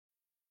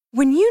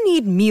When you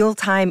need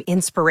mealtime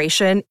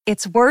inspiration,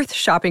 it's worth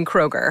shopping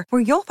Kroger,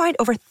 where you'll find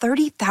over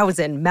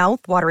 30,000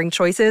 mouth-watering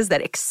choices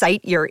that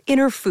excite your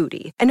inner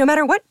foodie. And no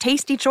matter what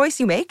tasty choice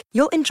you make,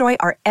 you'll enjoy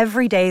our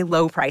everyday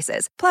low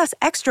prices, plus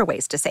extra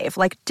ways to save,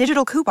 like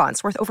digital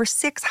coupons worth over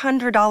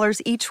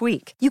 $600 each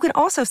week. You can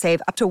also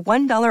save up to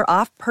 $1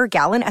 off per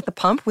gallon at the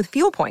pump with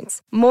fuel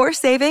points. More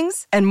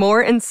savings and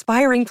more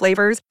inspiring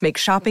flavors make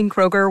shopping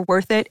Kroger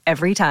worth it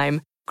every time.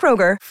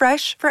 Kroger,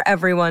 fresh for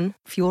everyone.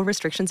 Fuel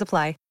restrictions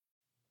apply.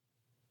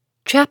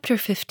 Chapter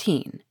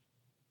 15.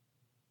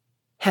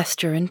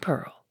 Hester and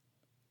Pearl.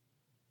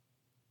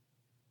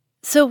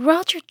 So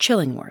Roger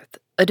Chillingworth,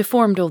 a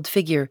deformed old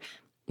figure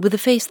with a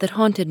face that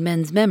haunted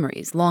men's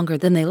memories longer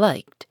than they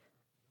liked,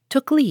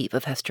 took leave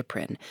of Hester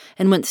Prynne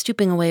and went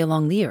stooping away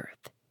along the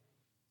earth.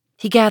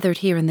 He gathered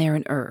here and there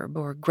an herb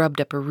or grubbed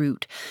up a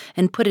root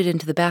and put it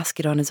into the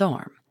basket on his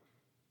arm.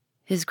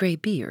 His grey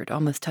beard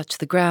almost touched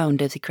the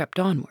ground as he crept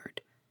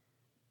onward.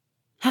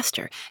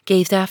 Hester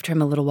gazed after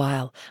him a little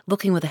while,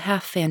 looking with a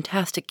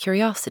half-fantastic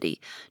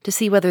curiosity to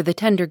see whether the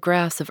tender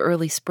grass of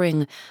early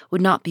spring would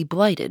not be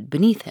blighted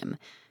beneath him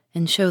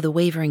and show the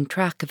wavering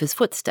track of his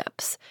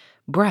footsteps,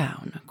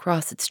 brown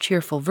across its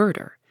cheerful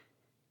verdure.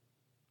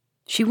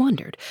 She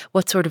wondered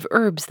what sort of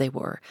herbs they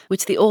were,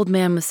 which the old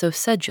man was so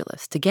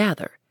sedulous to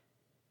gather.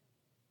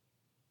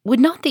 Would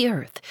not the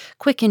earth,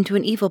 quickened to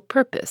an evil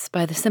purpose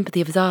by the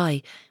sympathy of his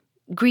eye,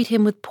 greet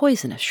him with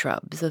poisonous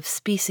shrubs of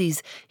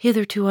species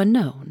hitherto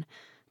unknown,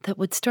 that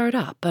would start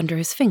up under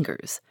his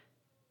fingers?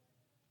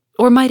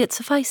 Or might it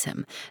suffice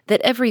him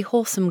that every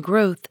wholesome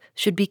growth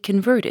should be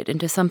converted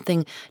into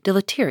something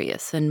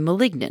deleterious and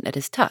malignant at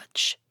his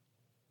touch?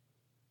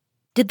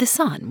 Did the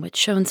sun, which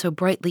shone so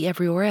brightly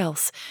everywhere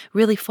else,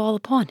 really fall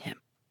upon him?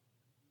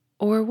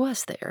 Or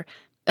was there,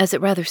 as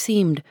it rather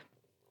seemed,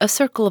 a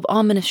circle of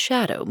ominous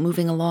shadow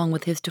moving along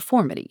with his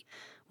deformity,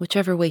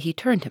 whichever way he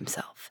turned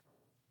himself?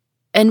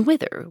 And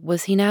whither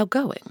was he now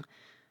going?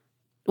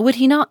 Would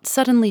he not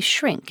suddenly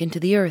shrink into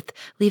the earth,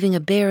 leaving a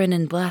barren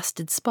and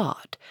blasted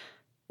spot,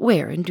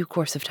 where, in due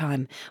course of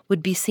time,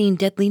 would be seen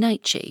deadly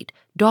nightshade,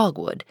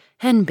 dogwood,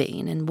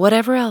 henbane, and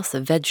whatever else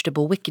of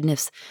vegetable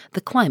wickedness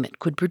the climate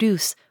could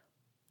produce,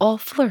 all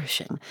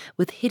flourishing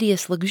with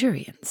hideous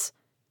luxuriance?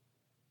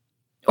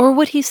 Or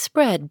would he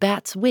spread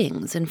bat's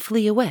wings and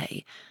flee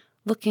away,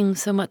 looking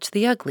so much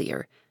the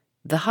uglier,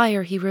 the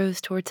higher he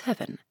rose towards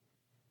heaven?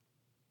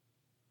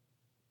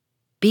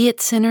 "Be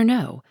it sin or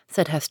no,"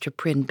 said Hester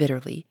Prynne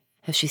bitterly,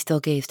 as she still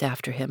gazed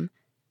after him,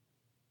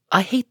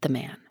 "I hate the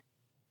man."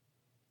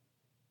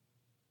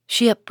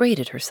 She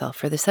upbraided herself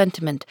for the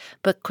sentiment,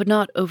 but could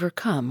not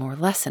overcome or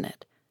lessen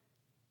it.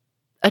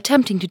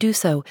 Attempting to do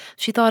so,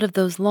 she thought of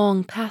those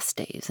long past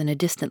days in a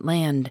distant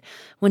land,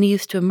 when he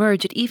used to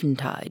emerge at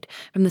eventide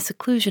from the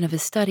seclusion of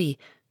his study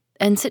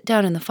and sit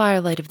down in the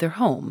firelight of their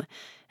home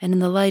and in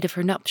the light of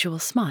her nuptial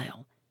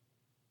smile.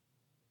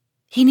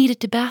 He needed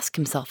to bask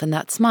himself in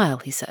that smile,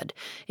 he said,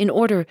 in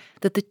order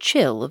that the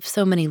chill of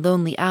so many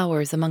lonely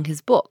hours among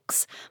his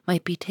books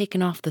might be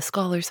taken off the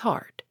scholar's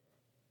heart.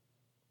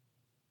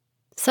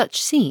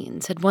 Such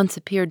scenes had once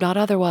appeared not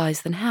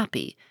otherwise than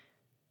happy,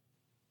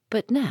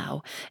 but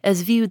now,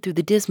 as viewed through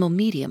the dismal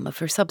medium of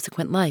her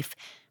subsequent life,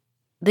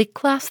 they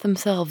classed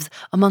themselves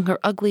among her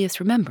ugliest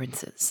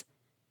remembrances.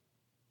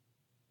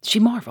 She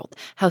marveled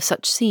how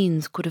such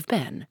scenes could have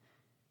been.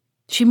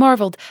 She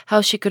marveled how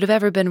she could have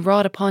ever been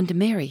wrought upon to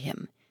marry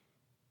him.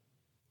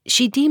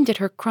 She deemed it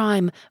her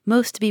crime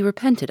most to be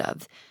repented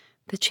of,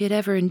 that she had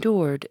ever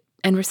endured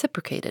and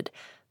reciprocated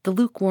the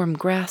lukewarm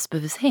grasp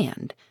of his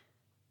hand,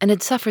 and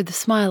had suffered the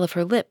smile of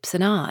her lips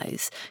and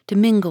eyes to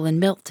mingle and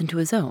melt into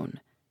his own.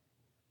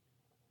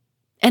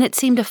 And it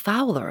seemed a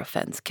fouler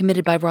offense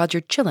committed by Roger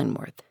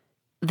Chillingworth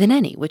than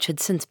any which had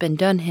since been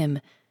done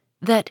him,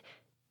 that,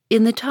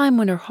 in the time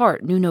when her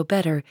heart knew no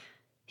better,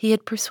 he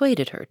had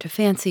persuaded her to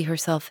fancy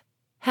herself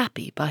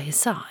happy by his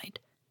side.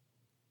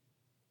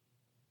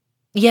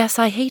 "Yes,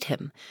 I hate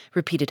him,"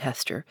 repeated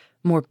Hester,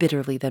 more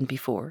bitterly than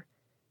before.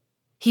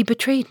 "He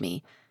betrayed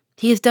me.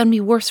 He has done me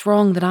worse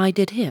wrong than I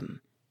did him."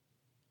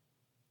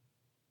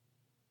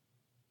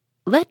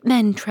 Let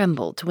men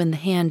tremble to win the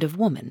hand of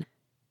woman,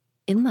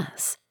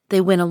 unless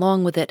they win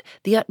along with it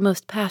the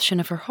utmost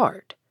passion of her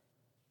heart.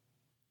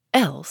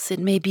 Else it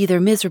may be their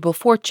miserable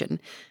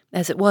fortune,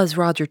 as it was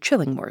Roger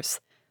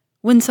Chillingworth's,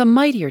 when some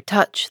mightier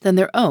touch than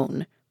their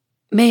own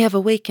may have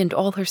awakened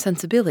all her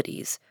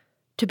sensibilities,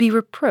 to be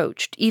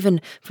reproached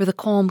even for the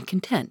calm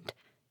content,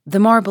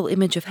 the marble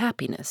image of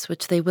happiness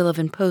which they will have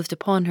imposed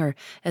upon her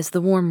as the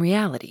warm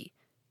reality.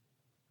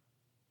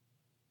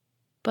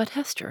 But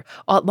Hester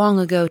ought long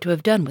ago to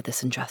have done with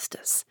this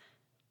injustice.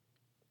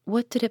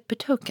 What did it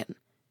betoken?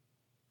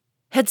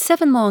 Had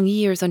 7 long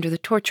years under the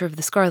torture of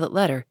the Scarlet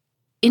Letter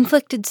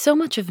inflicted so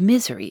much of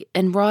misery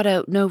and wrought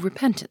out no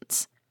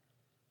repentance?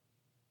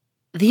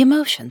 The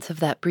emotions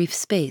of that brief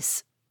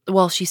space,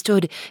 while she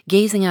stood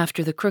gazing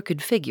after the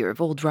crooked figure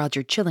of old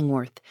Roger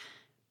Chillingworth,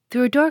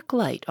 threw a dark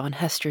light on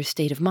Hester's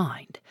state of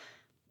mind,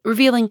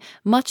 revealing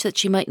much that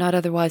she might not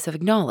otherwise have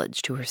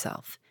acknowledged to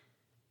herself.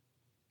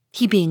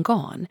 He being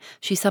gone,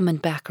 she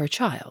summoned back her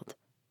child.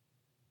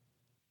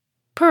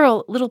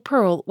 "Pearl, little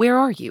Pearl, where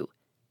are you?"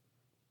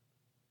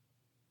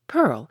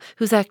 Pearl,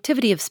 whose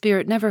activity of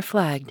spirit never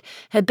flagged,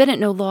 had been at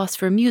no loss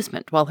for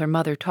amusement while her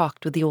mother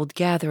talked with the old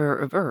gatherer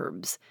of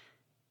herbs.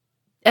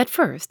 At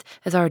first,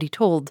 as already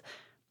told,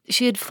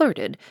 she had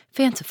flirted,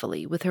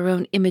 fancifully, with her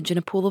own image in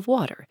a pool of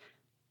water,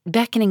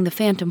 beckoning the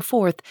phantom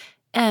forth,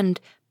 and,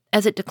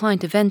 as it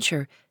declined to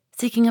venture,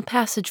 seeking a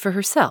passage for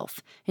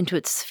herself into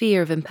its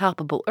sphere of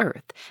impalpable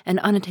earth and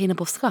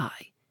unattainable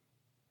sky.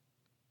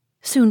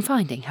 Soon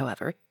finding,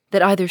 however,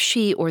 that either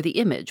she or the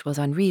image was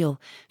unreal,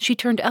 she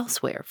turned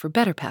elsewhere for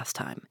better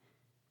pastime.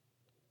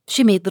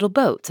 She made little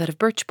boats out of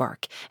birch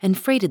bark and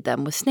freighted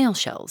them with snail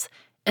shells,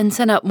 and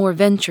sent out more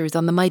ventures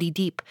on the mighty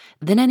deep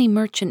than any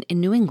merchant in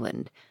New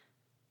England.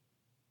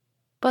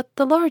 But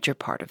the larger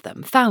part of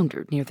them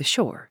foundered near the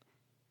shore.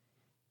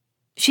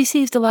 She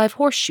seized a live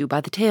horseshoe by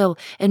the tail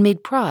and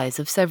made prize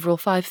of several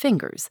 5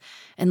 fingers,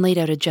 and laid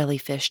out a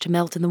jellyfish to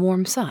melt in the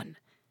warm sun.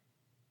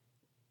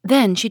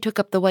 Then she took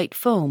up the white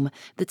foam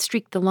that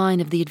streaked the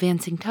line of the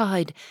advancing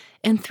tide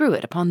and threw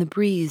it upon the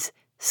breeze,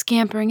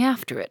 scampering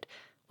after it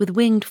with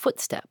winged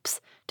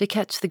footsteps to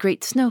catch the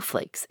great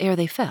snowflakes ere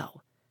they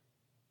fell.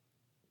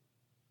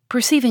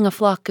 Perceiving a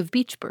flock of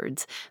beach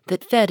birds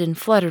that fed and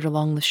fluttered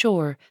along the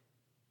shore,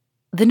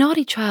 the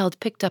naughty child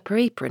picked up her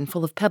apron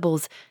full of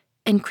pebbles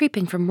and,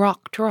 creeping from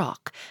rock to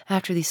rock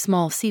after these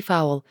small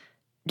seafowl,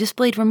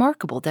 displayed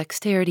remarkable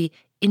dexterity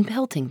in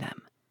pelting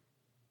them.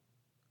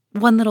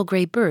 One little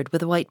gray bird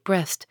with a white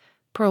breast,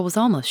 Pearl was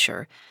almost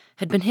sure,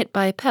 had been hit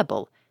by a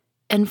pebble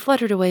and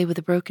fluttered away with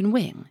a broken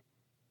wing.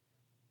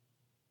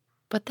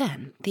 But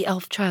then the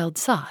elf child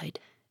sighed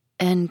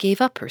and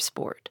gave up her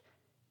sport,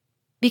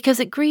 because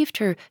it grieved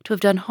her to have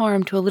done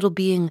harm to a little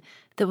being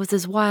that was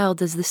as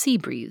wild as the sea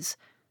breeze,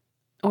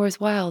 or as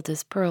wild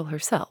as Pearl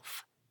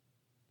herself.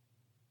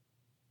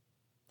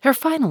 Her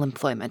final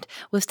employment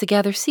was to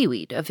gather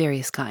seaweed of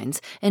various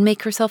kinds and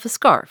make herself a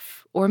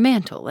scarf or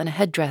mantle and a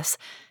headdress,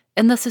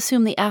 and thus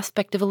assume the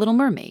aspect of a little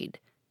mermaid.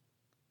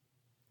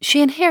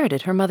 She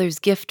inherited her mother's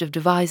gift of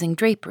devising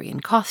drapery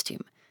and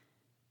costume.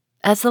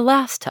 As the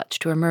last touch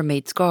to her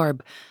mermaid's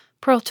garb,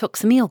 Pearl took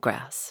some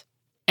eelgrass,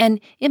 and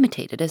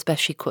imitated as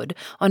best she could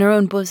on her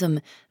own bosom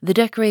the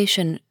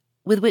decoration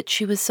with which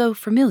she was so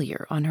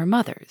familiar on her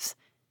mother's.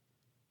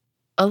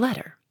 A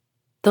letter,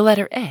 the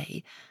letter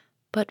A,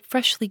 but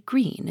freshly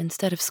green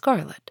instead of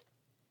scarlet.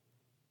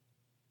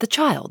 The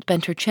child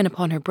bent her chin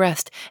upon her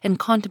breast and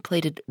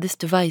contemplated this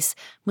device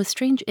with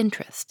strange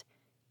interest,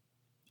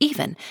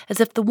 even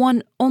as if the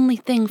one only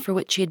thing for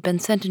which she had been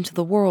sent into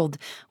the world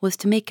was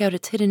to make out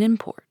its hidden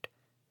import.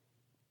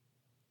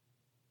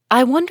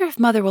 "I wonder if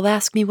Mother will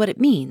ask me what it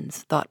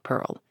means," thought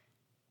Pearl.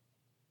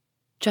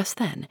 Just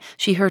then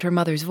she heard her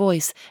mother's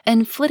voice,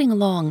 and flitting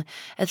along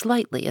as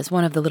lightly as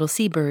one of the little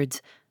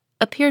seabirds,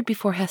 appeared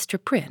before Hester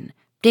Prynne,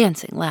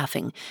 dancing,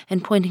 laughing,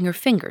 and pointing her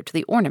finger to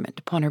the ornament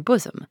upon her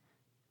bosom.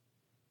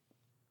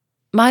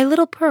 "My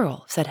little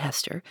Pearl," said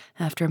Hester,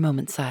 after a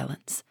moment's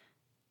silence,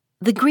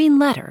 "the green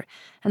letter,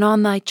 and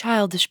on thy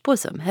childish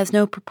bosom, has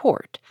no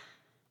purport.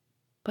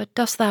 But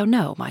dost thou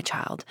know, my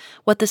child,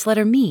 what this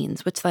letter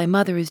means which thy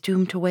mother is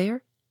doomed to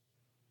wear?"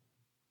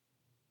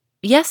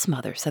 "Yes,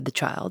 mother," said the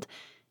child.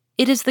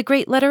 "It is the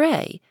great letter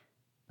A.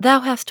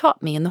 Thou hast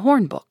taught me in the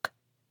horn-book."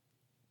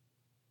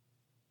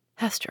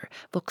 Hester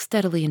looked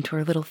steadily into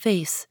her little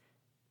face,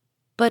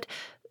 but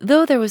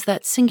though there was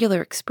that singular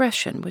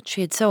expression which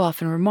she had so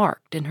often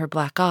remarked in her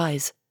black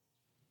eyes,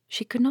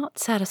 she could not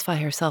satisfy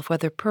herself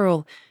whether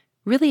Pearl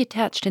really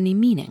attached any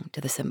meaning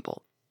to the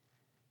symbol.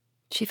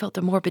 She felt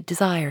a morbid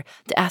desire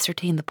to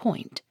ascertain the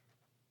point.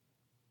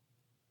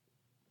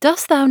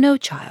 "Dost thou know,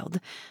 child,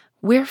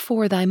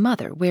 wherefore thy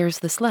mother wears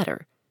this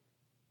letter?"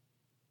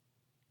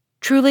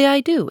 "Truly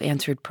I do,"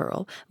 answered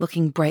Pearl,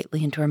 looking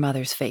brightly into her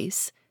mother's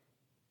face.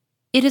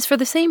 "It is for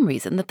the same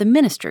reason that the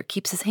minister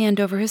keeps his hand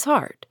over his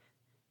heart."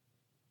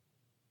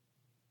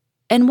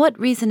 "And what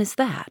reason is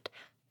that?"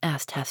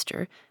 asked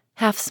Hester,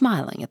 half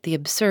smiling at the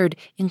absurd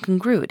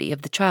incongruity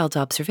of the child's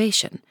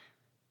observation,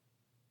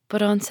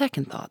 but on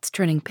second thoughts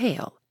turning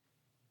pale.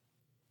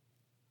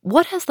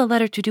 "What has the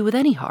letter to do with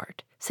any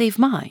heart, save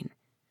mine?"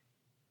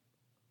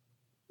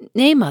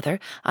 "Nay, mother,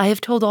 I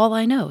have told all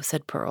I know,"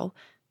 said Pearl,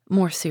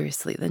 more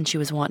seriously than she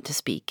was wont to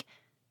speak.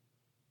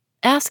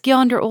 "Ask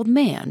yonder old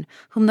man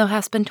whom thou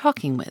hast been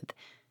talking with.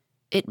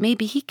 It may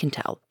be he can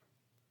tell.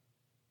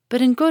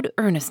 But in good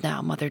earnest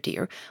now, mother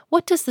dear,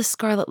 what does this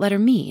scarlet letter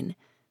mean?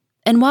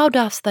 And why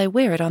dost thou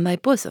wear it on thy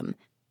bosom?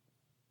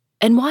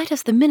 And why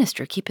does the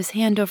minister keep his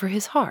hand over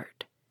his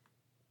heart?"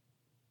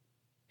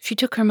 She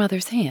took her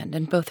mother's hand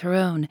in both her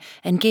own,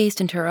 and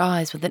gazed into her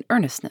eyes with an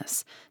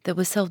earnestness that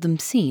was seldom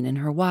seen in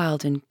her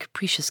wild and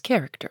capricious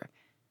character.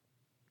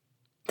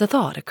 The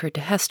thought occurred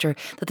to Hester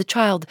that the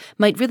child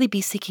might really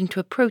be seeking to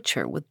approach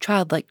her with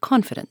childlike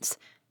confidence,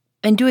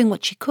 and doing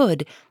what she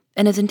could,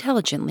 and as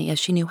intelligently as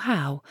she knew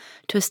how,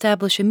 to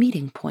establish a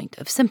meeting point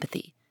of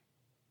sympathy.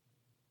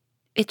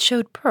 It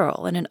showed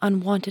Pearl in an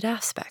unwonted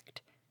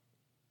aspect.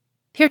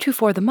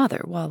 Heretofore the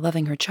mother, while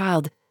loving her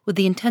child, with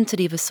the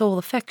intensity of a soul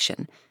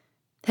affection,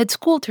 had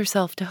schooled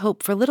herself to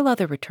hope for little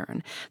other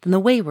return than the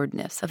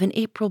waywardness of an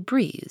April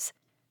breeze,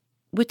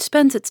 which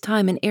spends its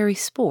time in airy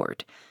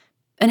sport,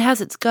 and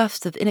has its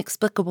gusts of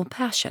inexplicable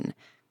passion,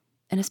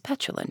 and is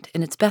petulant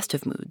in its best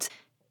of moods,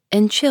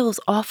 and chills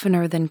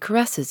oftener than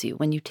caresses you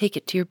when you take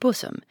it to your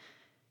bosom,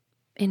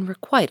 in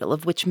requital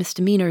of which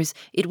misdemeanors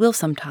it will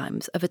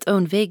sometimes, of its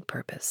own vague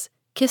purpose,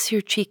 kiss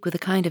your cheek with a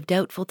kind of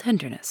doubtful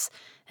tenderness,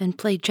 and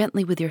play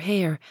gently with your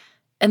hair,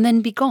 and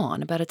then be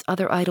gone about its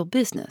other idle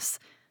business,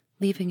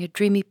 leaving a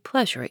dreamy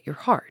pleasure at your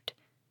heart.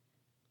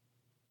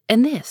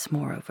 And this,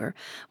 moreover,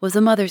 was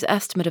a mother's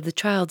estimate of the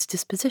child's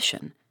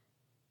disposition.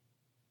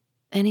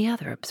 Any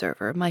other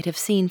observer might have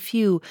seen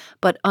few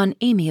but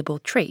unamiable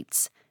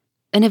traits,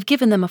 and have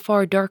given them a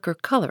far darker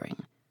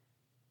coloring.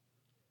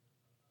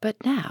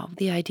 But now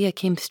the idea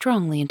came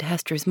strongly into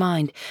Hester's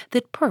mind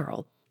that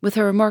Pearl, with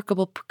her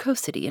remarkable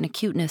precocity and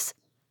acuteness,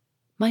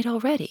 might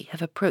already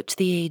have approached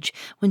the age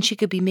when she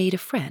could be made a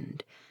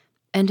friend,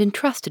 and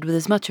entrusted with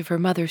as much of her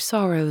mother's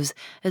sorrows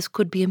as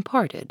could be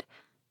imparted,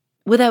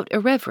 without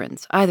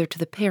irreverence either to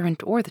the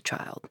parent or the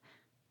child.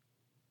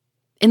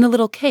 In the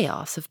little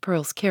chaos of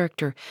Pearl's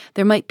character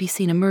there might be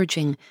seen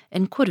emerging,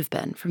 and could have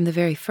been from the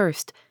very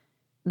first,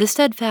 the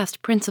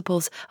steadfast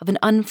principles of an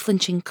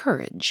unflinching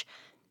courage,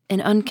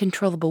 an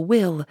uncontrollable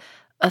will,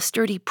 a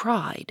sturdy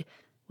pride,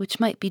 which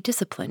might be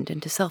disciplined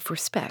into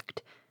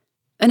self-respect,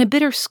 and a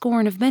bitter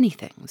scorn of many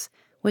things,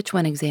 which,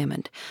 when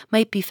examined,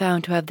 might be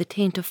found to have the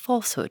taint of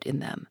falsehood in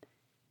them.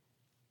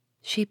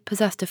 She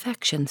possessed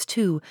affections,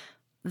 too,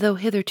 though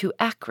hitherto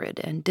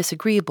acrid and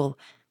disagreeable,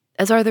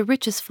 as are the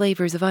richest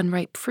flavors of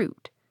unripe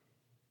fruit.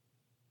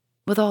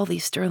 With all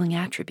these sterling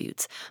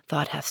attributes,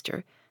 thought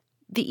Hester,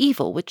 the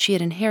evil which she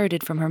had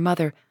inherited from her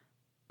mother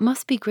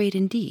must be great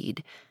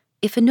indeed,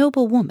 if a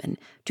noble woman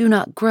do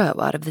not grow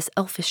out of this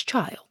elfish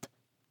child.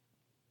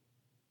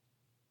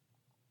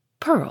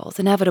 Pearl's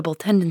inevitable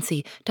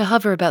tendency to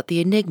hover about the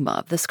enigma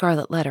of the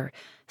Scarlet Letter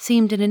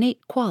seemed an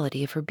innate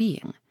quality of her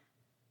being.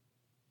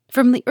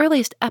 From the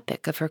earliest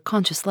epoch of her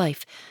conscious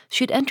life,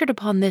 she had entered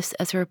upon this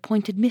as her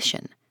appointed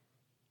mission.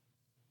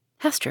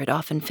 Hester had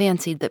often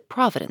fancied that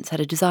Providence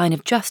had a design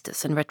of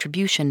justice and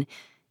retribution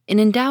in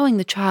endowing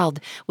the child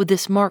with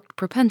this marked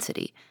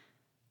propensity,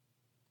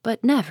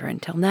 but never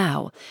until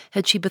now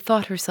had she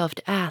bethought herself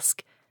to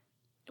ask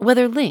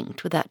whether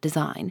linked with that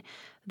design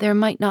there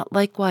might not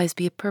likewise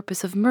be a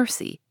purpose of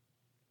mercy.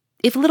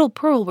 If little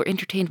Pearl were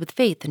entertained with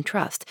faith and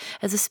trust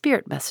as a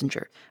spirit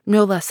messenger,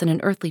 no less than an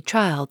earthly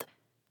child,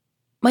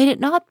 might it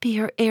not be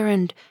her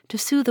errand to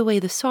soothe away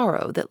the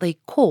sorrow that lay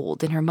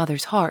cold in her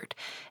mother's heart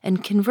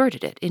and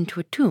converted it into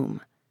a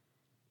tomb,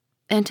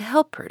 and to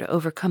help her to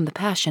overcome the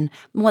passion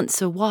once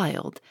so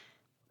wild,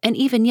 and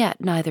even yet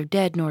neither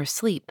dead nor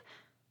asleep,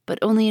 but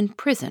only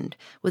imprisoned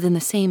within the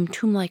same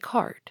tomb-like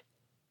heart?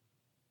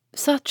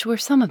 Such were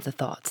some of the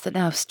thoughts that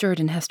now stirred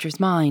in Hester's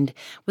mind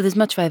with as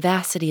much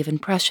vivacity of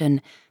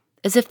impression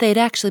as if they had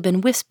actually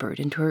been whispered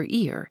into her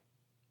ear.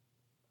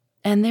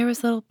 And there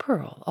was little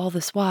Pearl all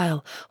this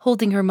while,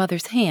 holding her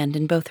mother's hand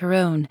in both her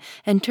own,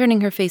 and turning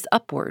her face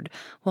upward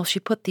while she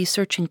put these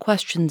searching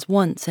questions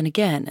once and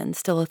again, and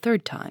still a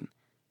third time.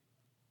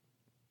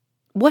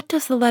 "What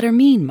does the letter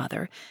mean,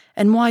 mother,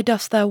 and why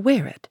dost thou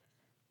wear it?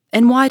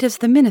 And why does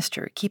the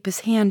minister keep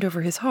his hand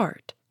over his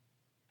heart?"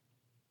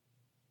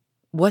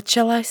 "What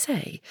shall I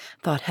say?"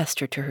 thought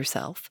Hester to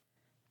herself.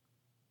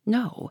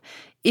 "No,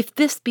 if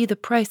this be the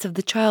price of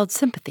the child's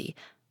sympathy,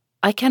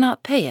 I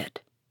cannot pay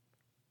it."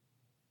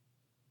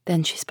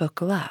 Then she spoke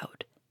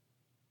aloud.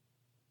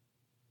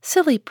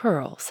 "Silly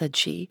Pearl," said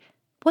she,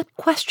 "what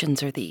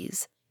questions are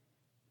these?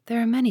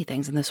 There are many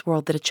things in this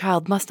world that a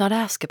child must not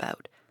ask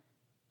about.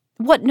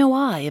 What know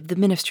I of the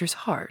minister's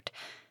heart?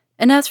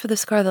 And as for the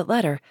Scarlet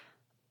Letter,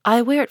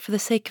 I wear it for the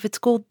sake of its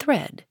gold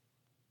thread."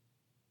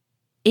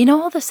 In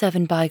all the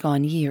 7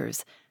 bygone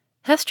years,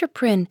 Hester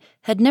Prynne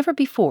had never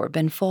before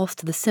been false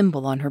to the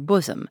symbol on her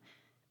bosom.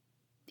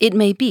 It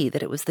may be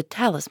that it was the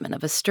talisman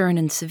of a stern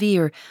and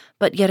severe,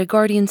 but yet a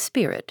guardian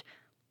spirit,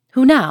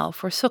 who now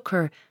forsook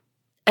her,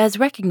 as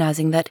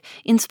recognizing that,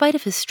 in spite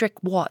of his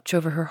strict watch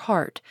over her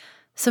heart,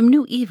 some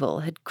new evil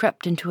had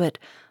crept into it,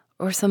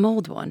 or some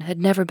old one had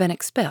never been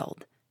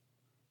expelled.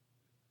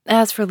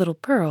 As for little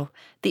Pearl,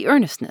 the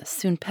earnestness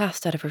soon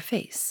passed out of her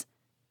face.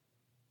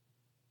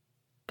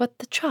 But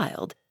the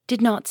child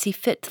did not see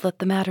fit to let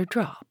the matter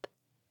drop.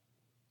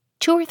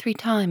 2 or 3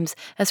 times,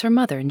 as her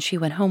mother and she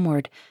went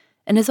homeward,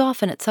 and as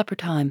often at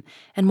supper-time,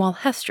 and while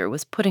Hester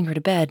was putting her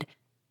to bed,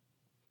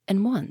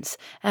 and once,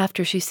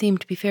 after she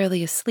seemed to be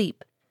fairly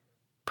asleep,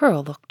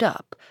 Pearl looked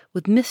up,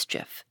 with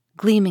mischief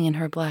gleaming in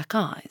her black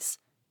eyes.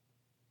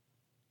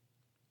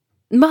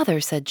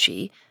 "Mother," said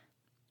she,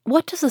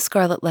 "what does the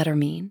Scarlet Letter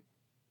mean?"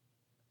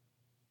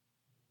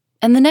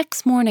 And the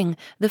next morning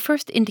the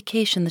first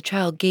indication the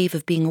child gave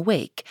of being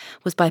awake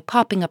was by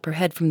popping up her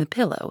head from the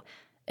pillow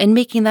and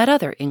making that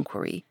other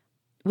inquiry,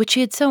 which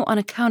she had so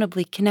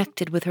unaccountably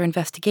connected with her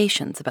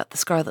investigations about the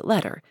Scarlet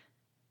Letter.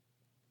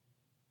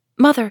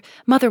 Mother,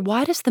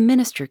 why does the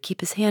minister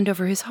keep his hand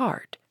over his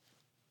heart?"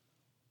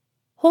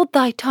 "Hold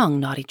thy tongue,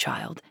 naughty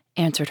child,"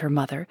 answered her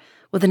mother,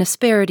 with an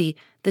asperity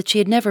that she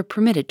had never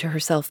permitted to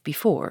herself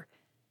before.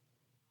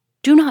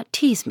 "Do not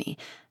tease me,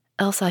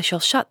 else I shall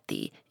shut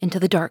thee into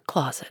the dark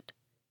closet."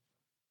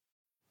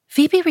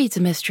 Phoebe Reads a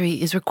Mystery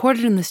is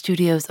recorded in the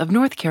studios of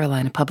North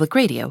Carolina Public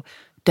Radio,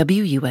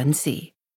 WUNC.